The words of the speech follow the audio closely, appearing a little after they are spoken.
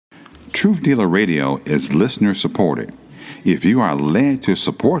Truth Dealer Radio is listener supported. If you are led to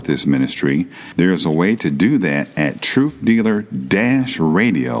support this ministry, there is a way to do that at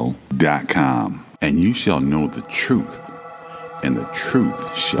truthdealer-radio.com. And you shall know the truth, and the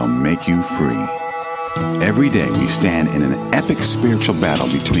truth shall make you free. Every day we stand in an epic spiritual battle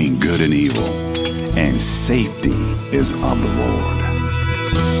between good and evil, and safety is of the Lord.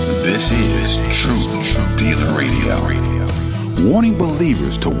 This is Truth Dealer Radio. Warning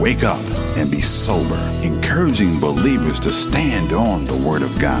believers to wake up and be sober, encouraging believers to stand on the Word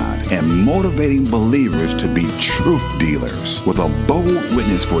of God, and motivating believers to be truth dealers with a bold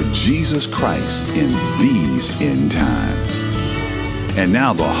witness for Jesus Christ in these end times. And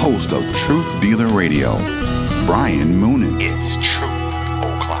now the host of Truth Dealer Radio, Brian Moonen. It's Truth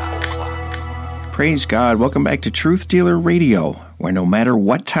O'Clock. Praise God. Welcome back to Truth Dealer Radio, where no matter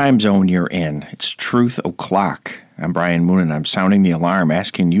what time zone you're in, it's Truth O'Clock. I'm Brian Moonen. I'm sounding the alarm,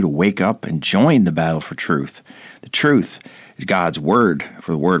 asking you to wake up and join the battle for truth. The truth is God's Word,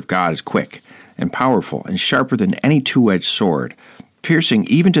 for the Word of God is quick and powerful and sharper than any two-edged sword, piercing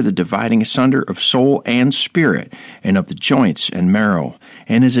even to the dividing asunder of soul and spirit, and of the joints and marrow,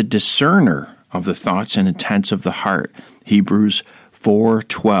 and is a discerner of the thoughts and intents of the heart. Hebrews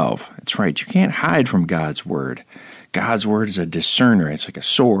 4:12. That's right, you can't hide from God's Word. God's Word is a discerner. It's like a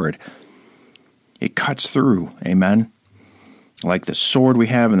sword. It cuts through, amen? Like the sword we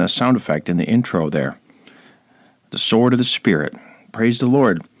have in the sound effect in the intro there. The sword of the Spirit. Praise the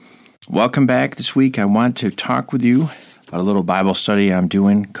Lord. Welcome back. This week I want to talk with you about a little Bible study I'm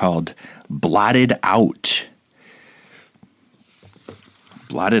doing called Blotted Out.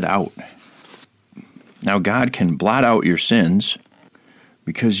 Blotted Out. Now God can blot out your sins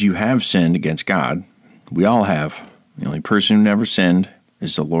because you have sinned against God. We all have. The only person who never sinned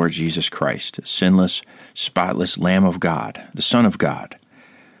is the Lord Jesus Christ, the sinless, spotless Lamb of God, the Son of God.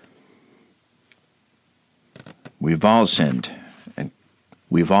 We've all sinned, and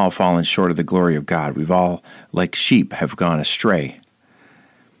we've all fallen short of the glory of God. We've all, like sheep, have gone astray.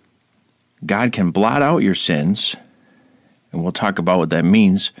 God can blot out your sins, and we'll talk about what that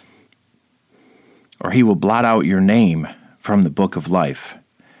means, or He will blot out your name from the book of life,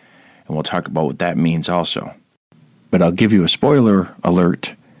 and we'll talk about what that means also. But I'll give you a spoiler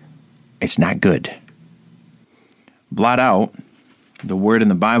alert. It's not good. Blot out, the word in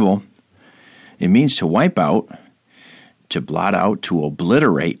the Bible, it means to wipe out, to blot out, to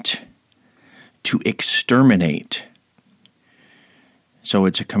obliterate, to exterminate. So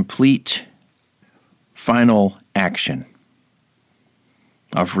it's a complete, final action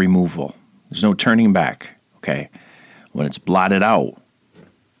of removal. There's no turning back, okay? When it's blotted out,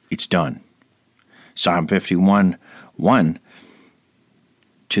 it's done. Psalm 51:1,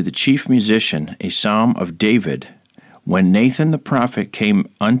 to the chief musician, a psalm of David, when Nathan the prophet came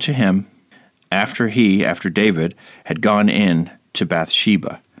unto him after David, had gone in to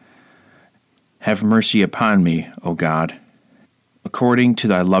Bathsheba. Have mercy upon me, O God, according to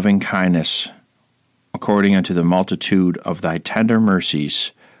thy loving kindness, according unto the multitude of thy tender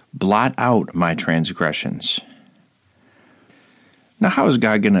mercies, blot out my transgressions. Now, how is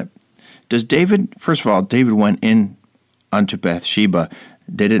God going to... Does David... First of all, David went in unto Bathsheba.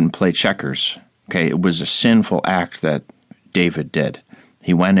 They didn't play checkers. Okay, it was a sinful act that David did.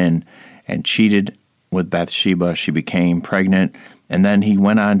 He went in and cheated with Bathsheba. She became pregnant, and then he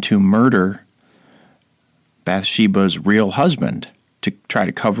went on to murder Bathsheba's real husband to try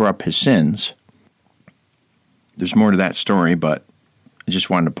to cover up his sins. There's more to that story, but I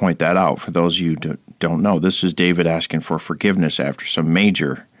just wanted to point that out for those of you who don't know. This is David asking for forgiveness after some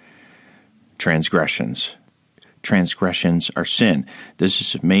major transgressions. Transgressions are sin. This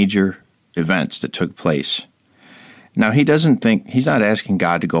is major events that took place. Now, he's not asking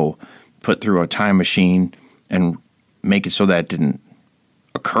God to go put through a time machine and make it so that didn't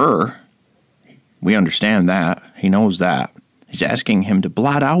occur. We understand that. He knows that. He's asking him to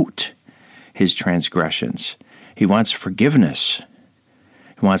blot out his transgressions. He wants forgiveness.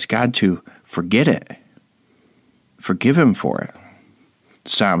 He wants God to forget it. Forgive him for it.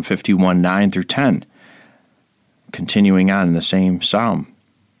 Psalm 51:9-10. Continuing on in the same psalm.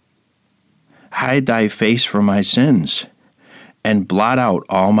 Hide thy face from my sins, and blot out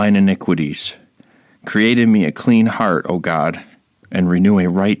all mine iniquities. Create in me a clean heart, O God, and renew a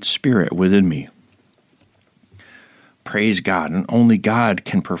right spirit within me. Praise God, and only God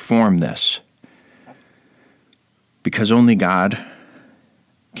can perform this. Because only God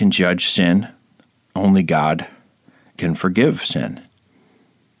can judge sin, only God can forgive sin.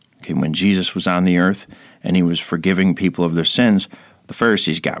 Okay, when Jesus was on the earth and he was forgiving people of their sins, the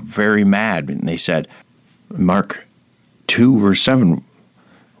Pharisees got very mad and they said, Mark 2 verse 7,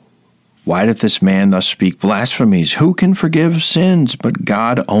 Why doth this man thus speak blasphemies? Who can forgive sins but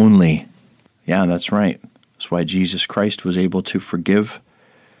God only? Yeah, that's right. That's why Jesus Christ was able to forgive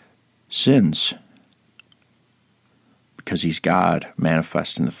sins. Because he's God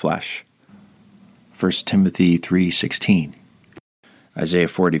manifest in the flesh. 1 Timothy 3:16. Isaiah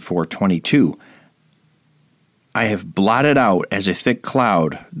 44:22. I have blotted out as a thick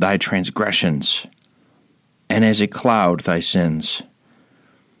cloud thy transgressions, and as a cloud thy sins.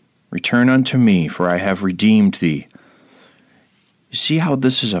 Return unto me, for I have redeemed thee. You see how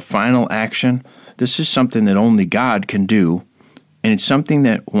this is a final action? This is something that only God can do, and it's something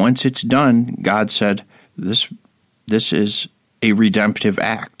that once it's done, God said, this is a redemptive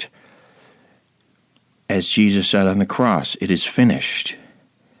act. As Jesus said on the cross, it is finished.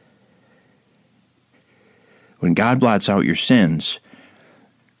 When God blots out your sins,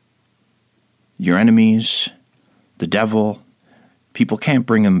 your enemies, the devil, people can't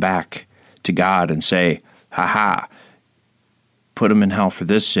bring them back to God and say, ha, put them in hell for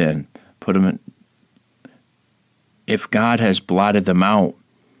this sin, put them in. If God has blotted them out,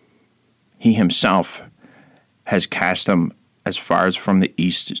 he himself has cast them as far as from the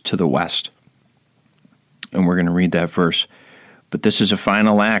east to the west. And we're going to read that verse. But this is a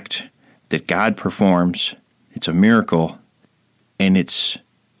final act that God performs. It's a miracle, and it's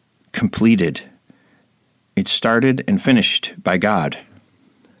completed. It's started and finished by God.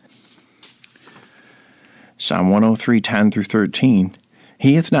 Psalm 103:10 through 13.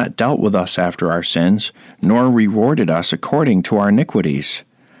 He hath not dealt with us after our sins, nor rewarded us according to our iniquities.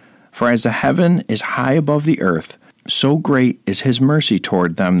 For as the heaven is high above the earth, so great is his mercy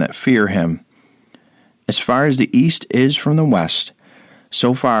toward them that fear him. As far as the east is from the west,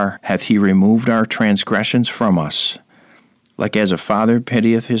 so far hath he removed our transgressions from us. Like as a father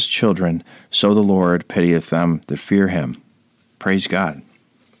pitieth his children, so the Lord pitieth them that fear him. Praise God.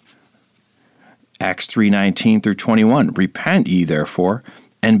 Acts 3:19 through 21. Repent ye therefore,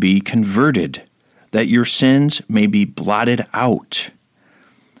 and be converted, that your sins may be blotted out,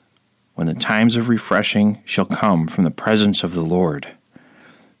 when the times of refreshing shall come from the presence of the Lord.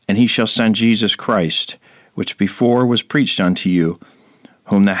 And he shall send Jesus Christ, which before was preached unto you,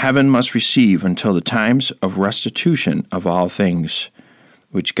 whom the heaven must receive until the times of restitution of all things,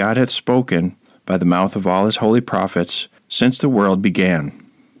 which God hath spoken by the mouth of all his holy prophets since the world began.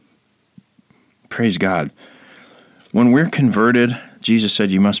 Praise God. When we're converted, Jesus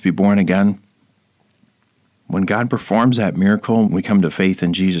said you must be born again. When God performs that miracle, we come to faith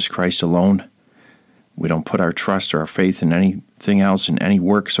in Jesus Christ alone. We don't put our trust or our faith in anything else, in any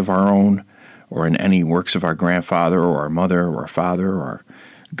works of our own, or in any works of our grandfather or our mother or our father or our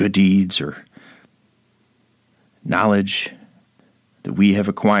good deeds or knowledge that we have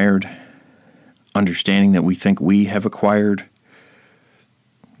acquired, understanding that we think we have acquired,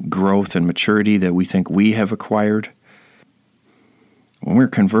 growth and maturity that we think we have acquired. When we're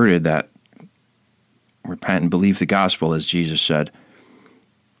converted, that repent and believe the gospel, as Jesus said,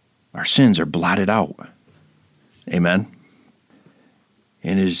 our sins are blotted out. Amen.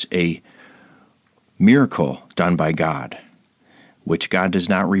 It is a miracle done by God, which God does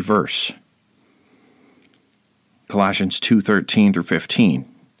not reverse. Colossians 2:13 through 15.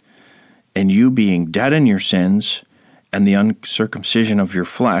 And you being dead in your sins and the uncircumcision of your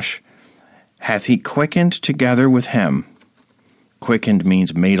flesh, hath he quickened together with him. Quickened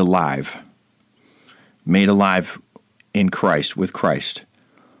means made alive. Made alive in Christ, with Christ.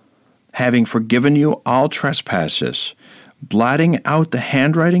 Having forgiven you all trespasses, blotting out the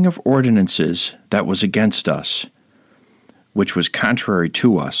handwriting of ordinances that was against us, which was contrary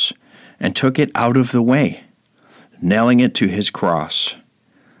to us, and took it out of the way, nailing it to his cross.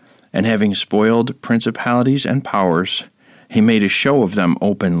 And having spoiled principalities and powers, he made a show of them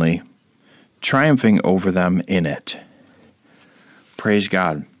openly, triumphing over them in it. Praise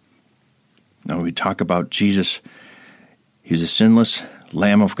God. Now we talk about Jesus. He's a sinless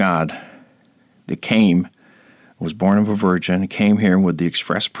Lamb of God that came, was born of a virgin, came here with the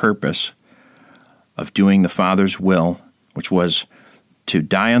express purpose of doing the Father's will, which was to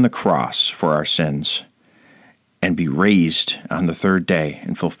die on the cross for our sins and be raised on the third day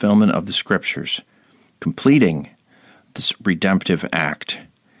in fulfillment of the Scriptures, completing this redemptive act,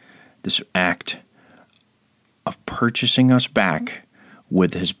 this act of purchasing us back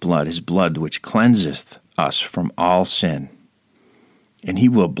with his blood which cleanseth us from all sin. And he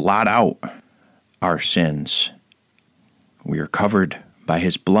will blot out our sins. We are covered by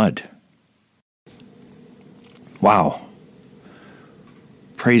his blood. Wow.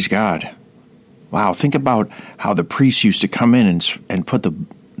 Praise God. Wow, think about how the priests used to come in and put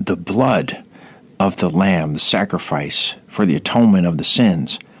the blood of the lamb, the sacrifice for the atonement of the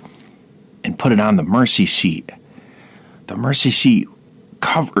sins. and put it on the mercy seat. The mercy seat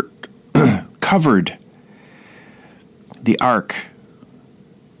covered the ark.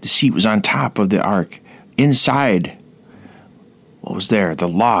 The seat was on top of the ark. Inside, what was there? The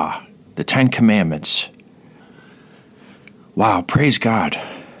law, the 10 Commandments. Wow, praise God.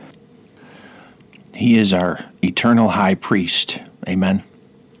 He is our eternal high priest. Amen.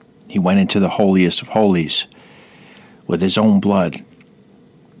 He went into the holiest of holies with his own blood.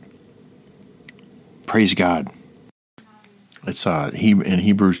 Praise God. It's in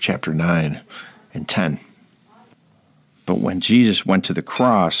Hebrews chapter 9 and 10. But when Jesus went to the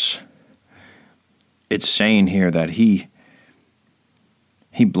cross, it's saying here that he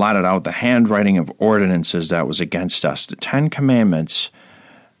blotted out the handwriting of ordinances that was against us. The 10 Commandments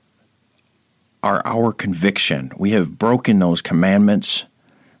are our conviction. We have broken those commandments,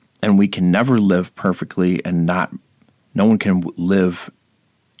 and we can never live perfectly, and no one can live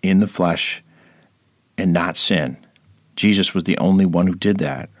in the flesh and not sin. Jesus was the only one who did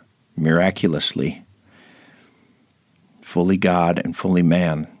that miraculously, fully God and fully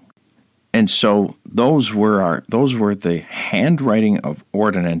man. And so those were the handwriting of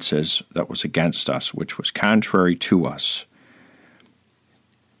ordinances that was against us, which was contrary to us.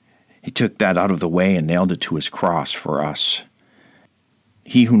 He took that out of the way and nailed it to his cross for us.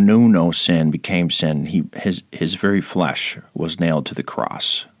 He who knew no sin became sin. His very flesh was nailed to the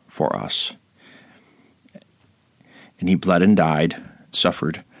cross for us. And he bled and died,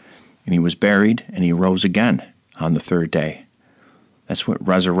 suffered, and he was buried, and he rose again on the third day. That's what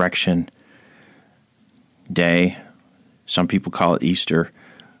Resurrection Day, some people call it Easter.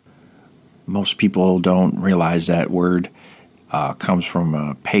 Most people don't realize that word comes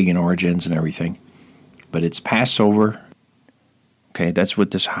from pagan origins and everything. But it's Passover. Okay, that's what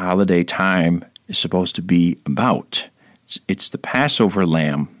this holiday time is supposed to be about. It's the Passover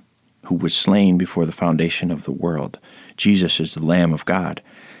lamb who was slain before the foundation of the world. Jesus is the Lamb of God.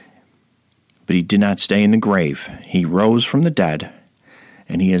 But he did not stay in the grave. He rose from the dead,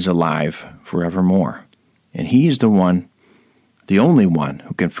 and he is alive forevermore. And he is the one, the only one,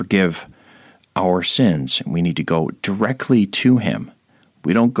 who can forgive our sins. And we need to go directly to him.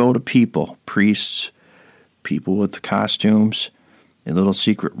 We don't go to people, priests, people with the costumes, in little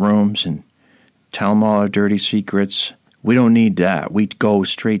secret rooms, and tell them all our dirty secrets. We don't need that. We go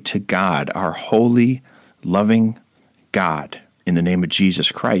straight to God, our holy, loving God, in the name of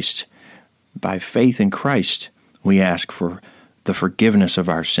Jesus Christ. By faith in Christ, we ask for the forgiveness of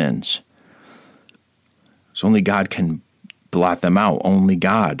our sins. So only God can blot them out. Only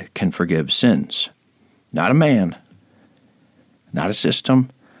God can forgive sins. Not a man, not a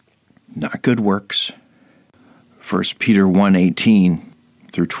system, not good works. 1 Peter 1:18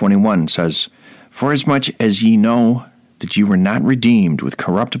 through 21 says, "Forasmuch as ye know that you were not redeemed with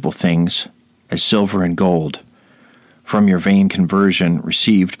corruptible things, as silver and gold, from your vain conversion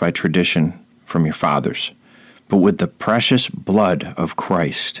received by tradition from your fathers, but with the precious blood of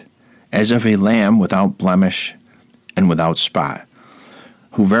Christ, as of a lamb without blemish and without spot,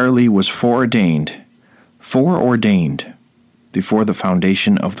 who verily was foreordained before the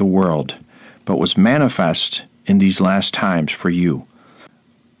foundation of the world, but was manifest in these last times for you,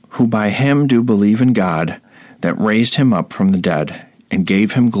 who by him do believe in God, that raised him up from the dead, and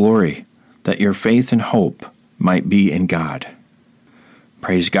gave him glory, that your faith and hope might be in God."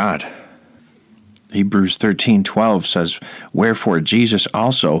 Praise God. Hebrews 13:12 says, "Wherefore Jesus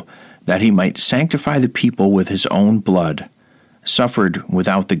also, that he might sanctify the people with his own blood, suffered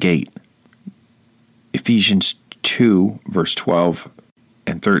without the gate." Ephesians 2, verse 12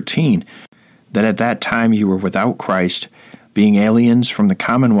 and 13, "That at that time you were without Christ, being aliens from the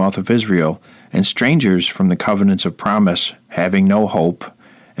commonwealth of Israel, and strangers from the covenants of promise, having no hope,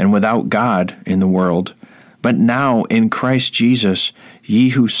 and without God in the world. But now in Christ Jesus, ye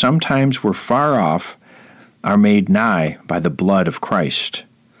who sometimes were far off are made nigh by the blood of Christ."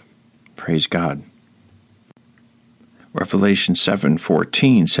 Praise God. Revelation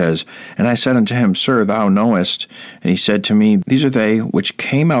 7:14 says, "And I said unto him, Sir, thou knowest. And he said to me, These are they which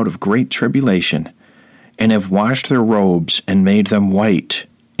came out of great tribulation, and have washed their robes, and made them white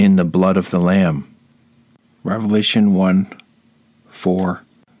in the blood of the Lamb." Revelation 1:4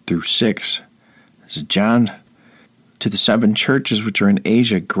 through 6. This is John, to the 7 churches which are in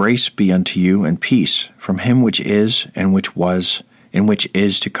Asia, grace be unto you, and peace from him which is, and which was, and which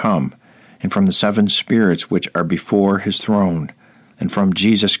is to come, and from the 7 spirits which are before his throne, and from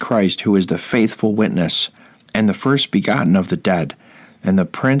Jesus Christ, who is the faithful witness, and the first begotten of the dead, and the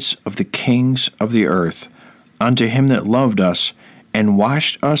prince of the kings of the earth, unto him that loved us, and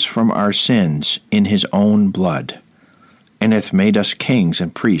washed us from our sins in his own blood. and hath made us kings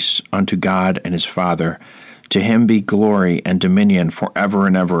and priests unto God and his Father. To him be glory and dominion forever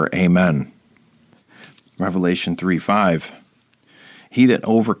and ever. Amen. Revelation 3:5. He that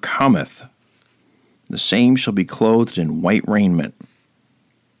overcometh, the same shall be clothed in white raiment,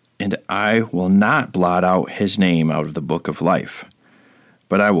 and I will not blot out his name out of the book of life,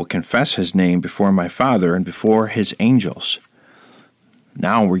 but I will confess his name before my Father and before his angels.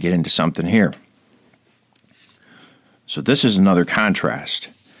 Now we're getting to something here. So this is another contrast.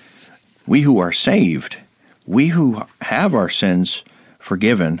 We who are saved, we who have our sins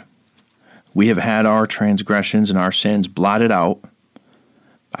forgiven, we have had our transgressions and our sins blotted out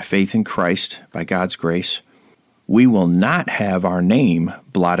by faith in Christ, by God's grace. We will not have our name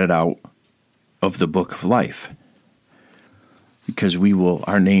blotted out of the book of life, because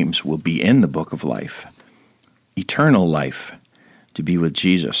our names will be in the book of life, eternal life, to be with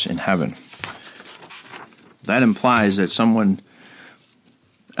Jesus in heaven. That implies that someone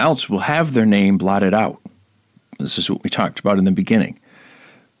else will have their name blotted out. This is what we talked about in the beginning.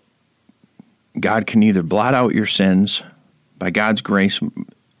 God can either blot out your sins by God's grace,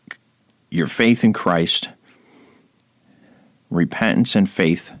 your faith in Christ. Repentance and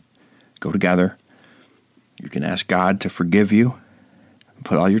faith go together. You can ask God to forgive you,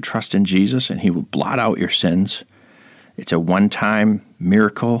 put all your trust in Jesus, and he will blot out your sins. It's a one-time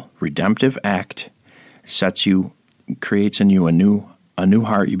miracle, redemptive act. Creates in you a new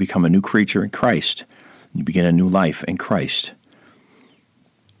heart. You become a new creature in Christ. You begin a new life in Christ.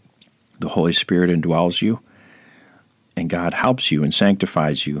 The Holy Spirit indwells you, and God helps you and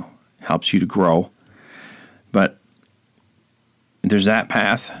sanctifies you, helps you to grow. But there's that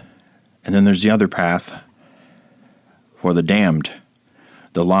path, and then there's the other path for the damned,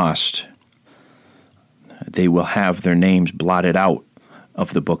 the lost. They will have their names blotted out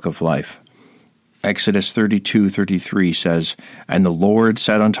of the book of life. Exodus 32:33 says, And the Lord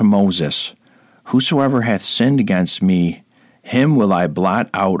said unto Moses, Whosoever hath sinned against me, him will I blot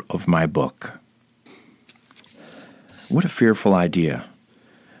out of my book. What a fearful idea.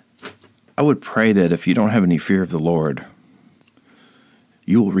 I would pray that if you don't have any fear of the Lord,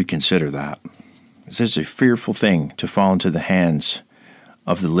 you will reconsider that. This is a fearful thing to fall into the hands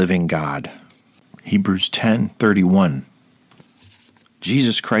of the living God. Hebrews 10:31.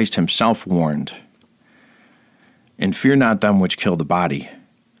 Jesus Christ himself warned, And fear not them which kill the body,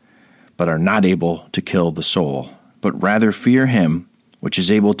 but are not able to kill the soul, but rather fear him which is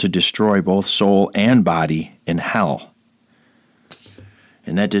able to destroy both soul and body in hell.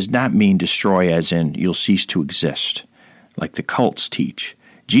 And that does not mean destroy as in you'll cease to exist, like the cults teach.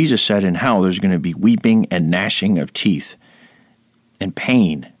 Jesus said in hell there's going to be weeping and gnashing of teeth, and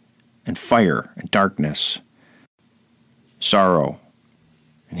pain, and fire, and darkness, sorrow.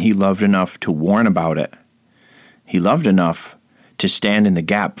 And he loved enough to warn about it. He loved enough to stand in the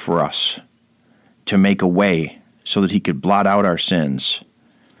gap for us, to make a way so that he could blot out our sins.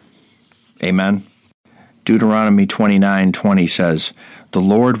 Amen. Deuteronomy 29:20 says, The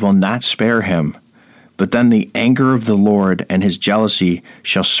Lord will not spare him, but then the anger of the Lord and his jealousy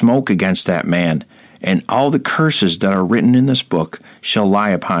shall smoke against that man, and all the curses that are written in this book shall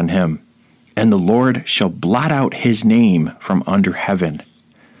lie upon him, and the Lord shall blot out his name from under heaven.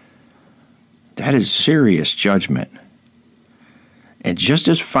 That is serious judgment. And just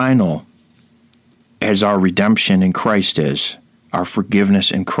as final as our redemption in Christ is, our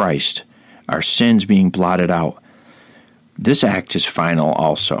forgiveness in Christ, our sins being blotted out, this act is final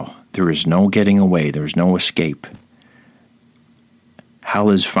also. There is no getting away. There is no escape. Hell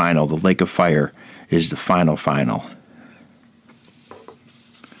is final. The lake of fire is the final.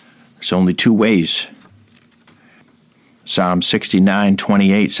 There's only two ways. Psalm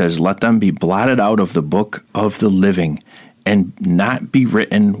 69:28 says, Let them be blotted out of the book of the living, and not be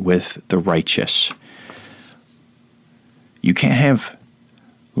written with the righteous. You can't have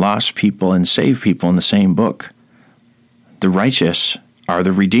lost people and saved people in the same book. The righteous are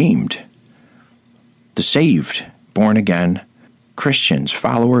the redeemed, the saved, born again Christians,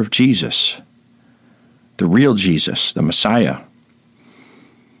 follower of Jesus, the real Jesus, the Messiah,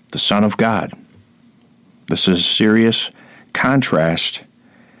 the Son of God. This is a serious contrast,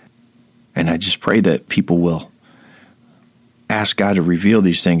 and I just pray that people will ask God to reveal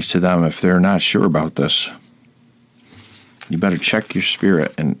these things to them if they're not sure about this. You better check your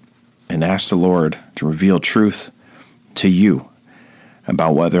spirit and ask the Lord to reveal truth to you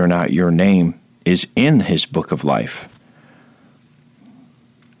about whether or not your name is in his book of life.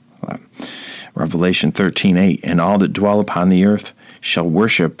 Revelation 13:8, And all that dwell upon the earth shall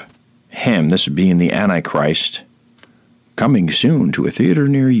worship him, this being the Antichrist, coming soon to a theater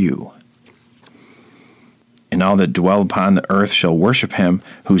near you. And and all that dwell upon the earth shall worship him,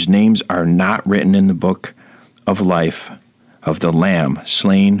 whose names are not written in the book of life of the Lamb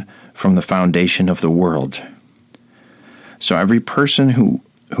slain from the foundation of the world. So every person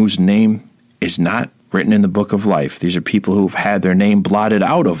whose name is not written in the book of life, these are people who've had their name blotted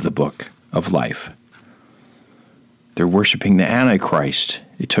out of the book of life. They're worshiping the Antichrist.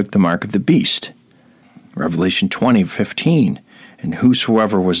 They took the mark of the beast. Revelation 20:15, and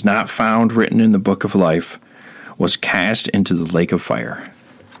whosoever was not found written in the book of life was cast into the lake of fire.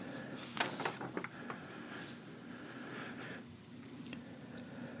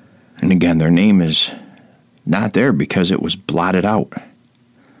 And again, their name is not there because it was blotted out.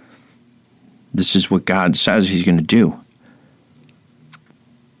 This is what God says he's going to do.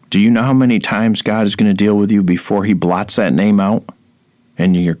 Do you know how many times God is going to deal with you before he blots that name out?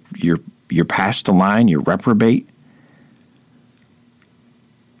 And you're past the line, you're reprobate?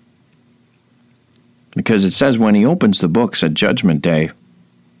 Because it says when he opens the books at Judgment Day,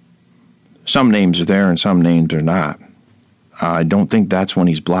 some names are there and some names are not. I don't think that's when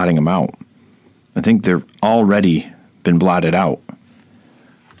he's blotting them out. I think they're already been blotted out.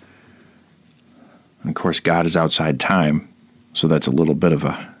 And of course, God is outside time, so that's a little bit of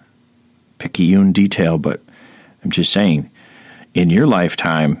a picayune detail, but I'm just saying, in your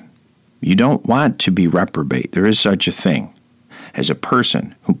lifetime, you don't want to be reprobate. There is such a thing as a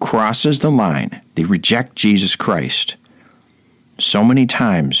person who crosses the line. They reject Jesus Christ so many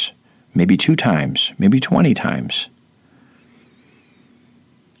times, maybe 2 times, maybe 20 times.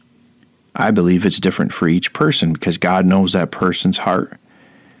 I believe it's different for each person because God knows that person's heart.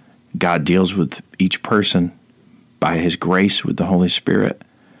 God deals with each person by his grace with the Holy Spirit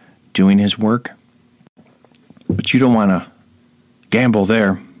doing his work. But you don't want to gamble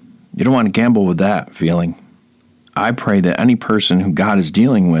there. You don't want to gamble with that feeling. I pray that any person who God is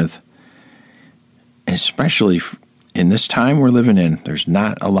dealing with, especially in this time we're living in, there's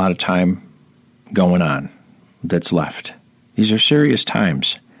not a lot of time going on that's left. These are serious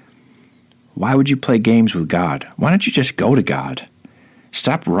times. Why would you play games with God? Why don't you just go to God?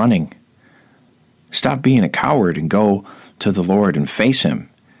 Stop running. Stop being a coward and go to the Lord and face him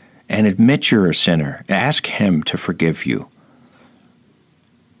and admit you're a sinner. Ask him to forgive you.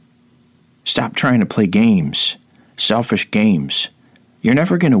 Stop trying to play games, selfish games. You're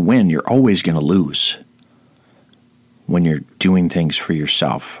never going to win. You're always going to lose when you're doing things for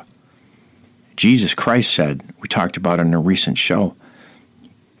yourself. Jesus Christ said, we talked about it in a recent show,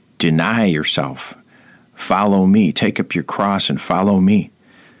 deny yourself. Follow me. Take up your cross and follow me.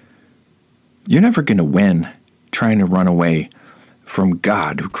 You're never going to win trying to run away from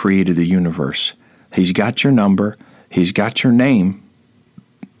God who created the universe. He's got your number. He's got your name.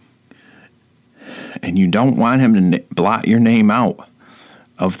 And you don't want him to blot your name out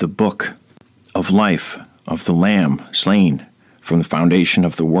of the book of life of the Lamb slain from the foundation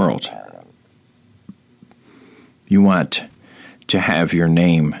of the world. You want to have your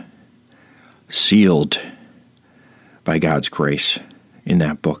name sealed by God's grace in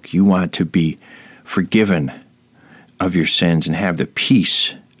that book. You want to be forgiven of your sins and have the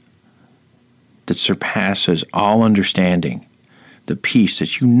peace that surpasses all understanding. The peace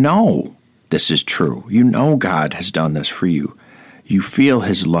that you know this is true. You know God has done this for you. You feel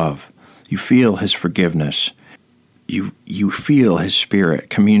his love. You feel his forgiveness. You feel his Spirit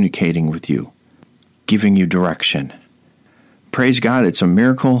communicating with you, giving you direction. Praise God, it's a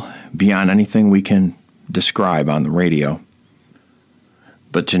miracle beyond anything we can describe on the radio.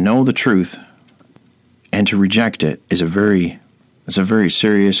 But to know the truth and to reject it is a very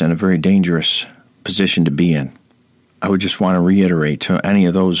serious and a very dangerous position to be in. I would just want to reiterate to any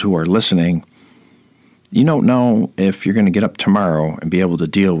of those who are listening, you don't know if you're going to get up tomorrow and be able to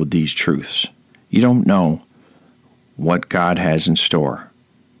deal with these truths. You don't know what God has in store.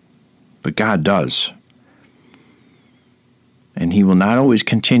 But God does. And he will not always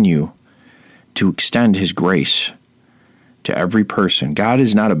continue to extend his grace to every person. God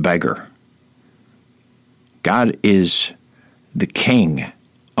is not a beggar. God is the King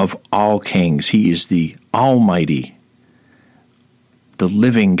of all kings. He is the Almighty, the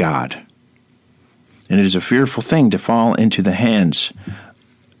living God. And it is a fearful thing to fall into the hands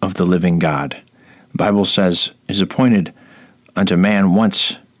of the living God. The Bible says, it is appointed unto man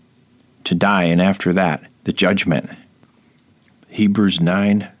once to die, and after that, the judgment. Hebrews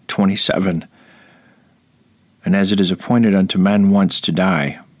 9:27. And as it is appointed unto men once to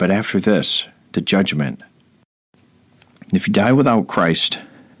die, but after this, the judgment. If you die without Christ,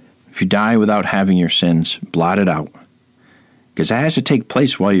 if you die without having your sins blotted out, because that has to take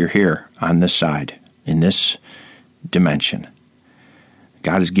place while you're here on this side, in this dimension.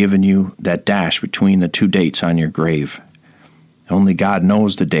 God has given you that dash between the two dates on your grave. Only God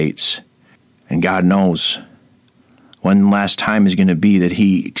knows the dates, and God knows when the last time is going to be that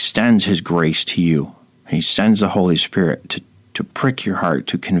He extends His grace to you. He sends the Holy Spirit to prick your heart,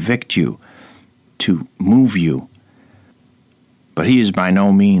 to convict you, to move you. But He is by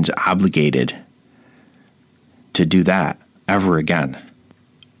no means obligated to do that ever again.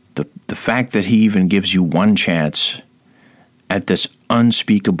 The fact that He even gives you one chance at this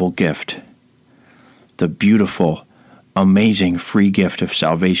unspeakable gift, the beautiful, amazing free gift of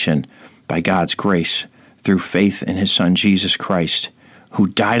salvation by God's grace through faith in His Son Jesus Christ, who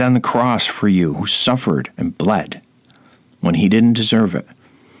died on the cross for you, who suffered and bled when He didn't deserve it,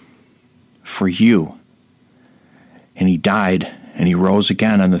 for you. And He died and He rose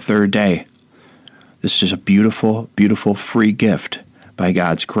again on the third day. This is a beautiful, beautiful free gift by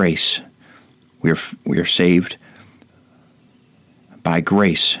God's grace. We are saved by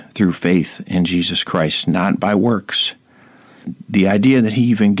grace through faith in Jesus Christ, not by works. The idea that He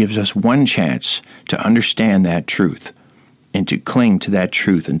even gives us one chance to understand that truth and to cling to that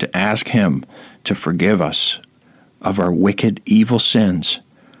truth and to ask Him to forgive us of our wicked, evil sins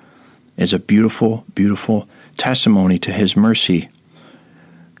is a beautiful, beautiful testimony to His mercy.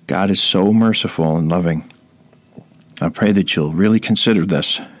 God is so merciful and loving. I pray that you'll really consider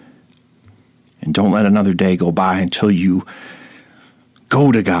this and don't let another day go by until you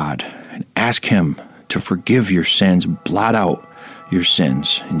go to God and ask Him to forgive your sins, blot out your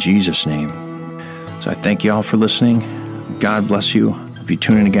sins in Jesus' name. So I thank you all for listening. God bless you. Be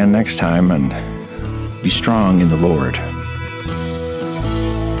tuning again next time, and be strong in the Lord.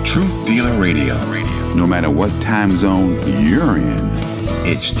 Truth Dealer Radio. No matter what time zone you're in,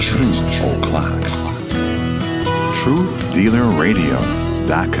 it's Truth O'Clock.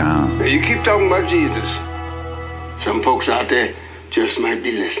 TruthDealerRadio.com. Now you keep talking about Jesus. Some folks out there just might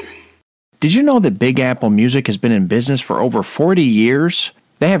be listening. Did you know that Big Apple Music has been in business for over 40 years?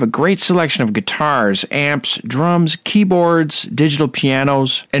 They have a great selection of guitars, amps, drums, keyboards, digital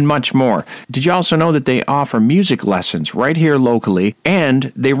pianos, and much more. Did you also know that they offer music lessons right here locally,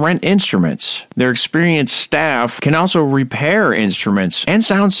 and they rent instruments? Their experienced staff can also repair instruments and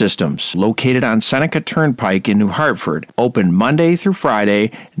sound systems. Located on Seneca Turnpike in New Hartford. Open Monday through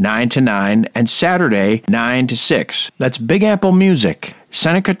Friday, 9 to 9, and Saturday, 9 to 6. That's Big Apple Music,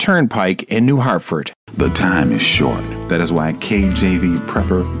 Seneca Turnpike in New Hartford. The time is short. That is why KJV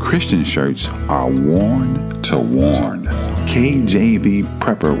Prepper Christian shirts are worn to warn. KJV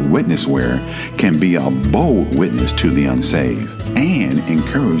Prepper witness wear can be a bold witness to the unsaved and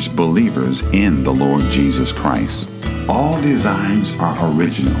encourage believers in the Lord Jesus Christ. All designs are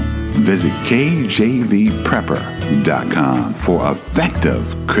original. Visit KJVPrepper.com for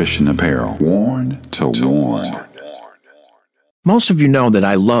effective Christian apparel. Worn to warn. Most of you know that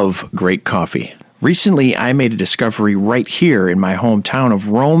I love great coffee. Recently, I made a discovery right here in my hometown of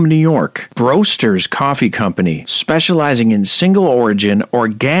Rome, New York. Broasters Coffee Company, specializing in single-origin,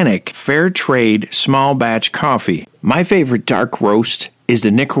 organic, fair trade, small batch coffee. My favorite dark roast is the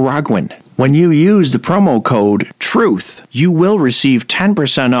Nicaraguan. When you use the promo code TRUTH, you will receive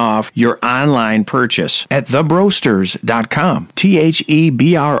 10% off your online purchase at thebroasters.com.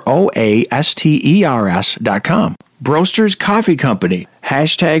 TheBroasters.com. Broasters Coffee Company.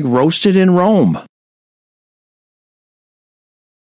 #roasted in Rome.